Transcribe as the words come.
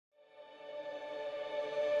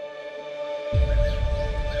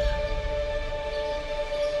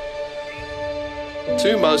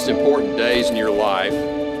two most important days in your life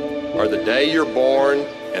are the day you're born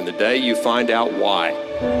and the day you find out why.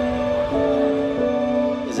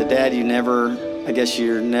 As a dad, I guess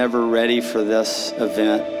you're never ready for this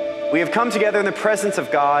event. We have come together in the presence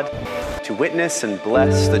of God to witness and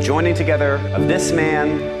bless the joining together of this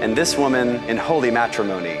man and this woman in holy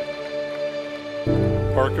matrimony.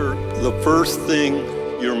 Parker, the first thing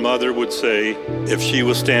your mother would say if she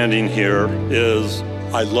was standing here is,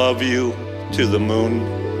 "I love you to the moon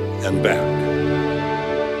and back."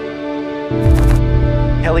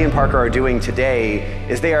 Kelly and Parker are doing today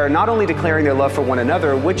is they are not only declaring their love for one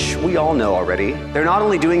another, which we all know already, they're not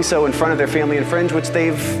only doing so in front of their family and friends, which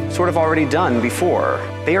they've sort of already done before.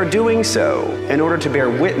 They are doing so in order to bear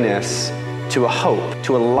witness to a hope,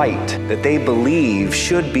 to a light that they believe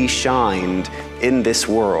should be shined in this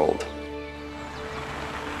world.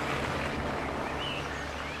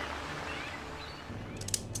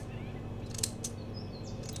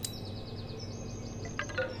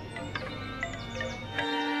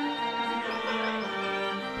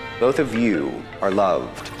 Both of you are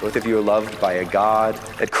loved. Both of you are loved by a God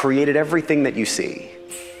that created everything that you see.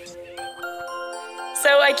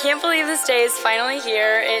 So I can't believe this day is finally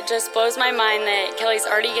here. It just blows my mind that Kelly's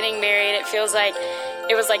already getting married. It feels like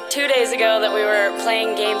it was like 2 days ago that we were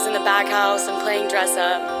playing games in the back house and playing dress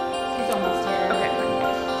up. He's almost here. Okay.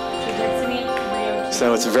 She gets me.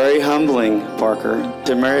 So it's very humbling, Parker,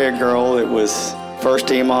 to marry a girl that was first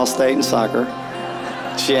team All-State in soccer.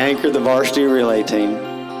 She anchored the varsity relay team.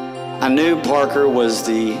 I knew Parker was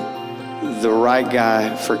the right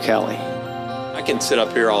guy for Kelly. I can sit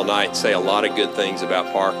up here all night and say a lot of good things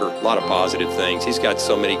about Parker, a lot of positive things. He's got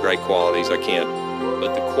so many great qualities, I can't.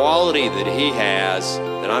 But the quality that he has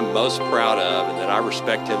that I'm most proud of and that I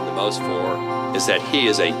respect him the most for is that he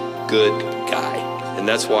is a good guy. And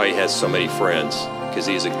that's why he has so many friends, because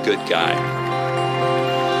he's a good guy.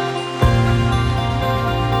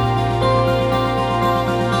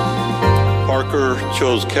 Parker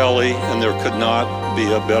chose Kelly, and there could not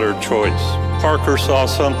be a better choice. Parker saw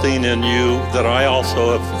something in you that I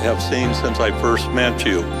also have seen since I first met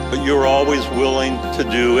you. But you're always willing to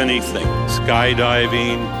do anything.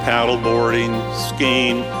 Skydiving, paddleboarding,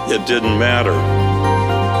 skiing, it didn't matter.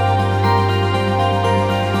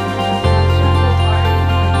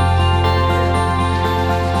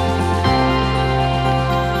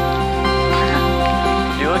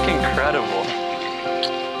 You look incredible.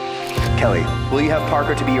 Kelly, will you have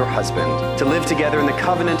Parker to be your husband, to live together in the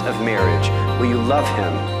covenant of marriage? Will you love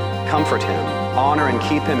him, comfort him, honor and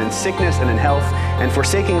keep him in sickness and in health, and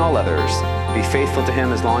forsaking all others, be faithful to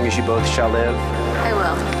him as long as you both shall live? I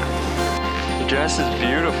will. The dress is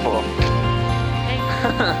beautiful.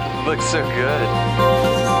 Looks so good.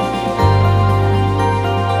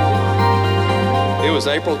 It was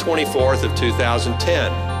April 24th of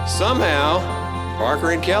 2010. Somehow,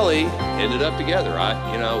 Parker and Kelly ended up together.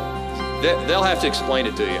 They'll have to explain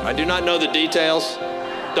it to you. I do not know the details,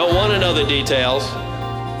 don't want to know the details.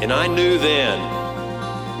 And I knew then,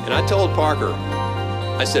 and I told Parker,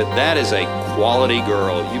 I said, that is a quality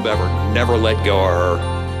girl. You better never let go of her.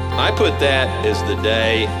 I put that as the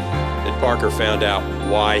day that Parker found out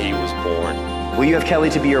why he was born. Will you have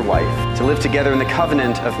Kelly to be your wife, to live together in the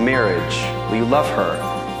covenant of marriage? Will you love her,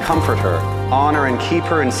 comfort her, honor and keep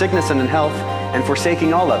her in sickness and in health, and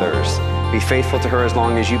forsaking all others, be faithful to her as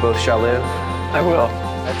long as you both shall live? I will.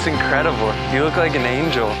 That's incredible. You look like an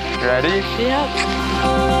angel. Ready? Yep.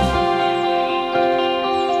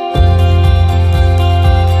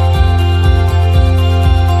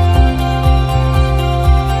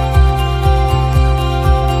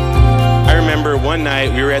 One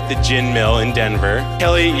night we were at the gin mill in Denver.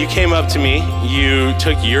 Kelly, you came up to me, you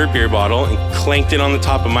took your beer bottle and clanked it on the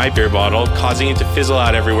top of my beer bottle, causing it to fizzle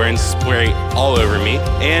out everywhere and spray all over me.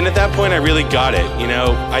 And at that point I really got it.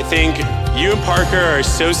 I think you and Parker are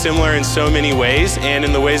so similar in so many ways, and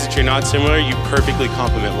in the ways that you're not similar, you perfectly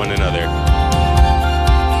complement one another.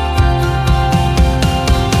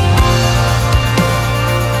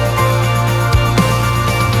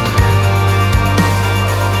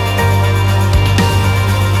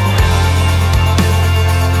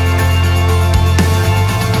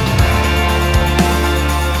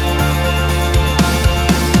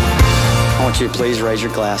 Please raise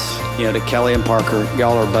your glass. To Kelly and Parker,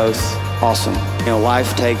 y'all are both awesome.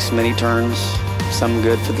 Life takes many turns, some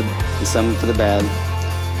good and some for the bad,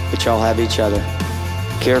 but y'all have each other.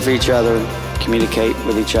 Care for each other, communicate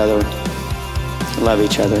with each other, love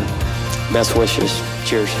each other. Best wishes.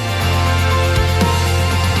 Cheers.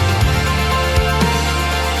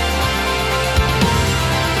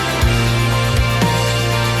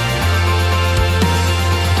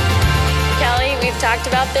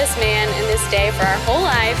 talked about this man and this day for our whole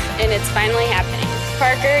life, and it's finally happening.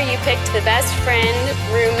 Parker, you picked the best friend,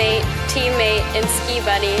 roommate, teammate, and ski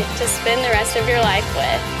buddy to spend the rest of your life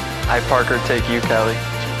with. I, Parker, take you, Kelly,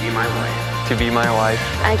 To be my wife. to be my wife.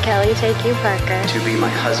 I, Kelly, take you, Parker, To be my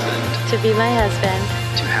husband. to be my husband,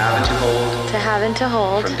 To have and to hold. to have and to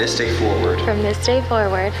hold, From this day forward. from this day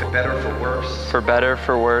forward, For better, for worse. For better,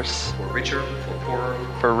 for worse, For richer, for poorer.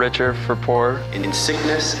 for richer, for poor, And in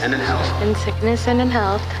sickness and in health. in sickness and in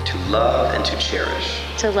health, To love and to cherish.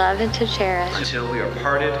 to love and to cherish, Until we are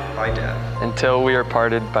parted by death. until we are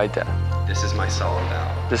parted by death. This is my solemn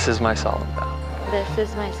vow. This is my solemn vow. This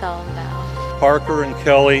is my solemn vow. Parker and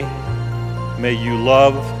Kelly, may you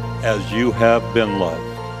love as you have been loved.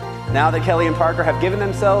 Now that Kelly and Parker have given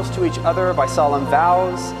themselves to each other by solemn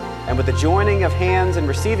vows, and with the joining of hands and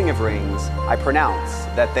receiving of rings, I pronounce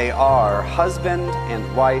that they are husband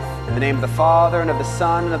and wife, in the name of the Father, and of the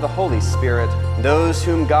Son, and of the Holy Spirit. Those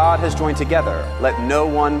whom God has joined together, let no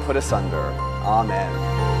one put asunder. Amen.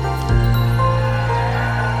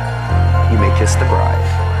 You may kiss the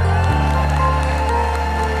bride.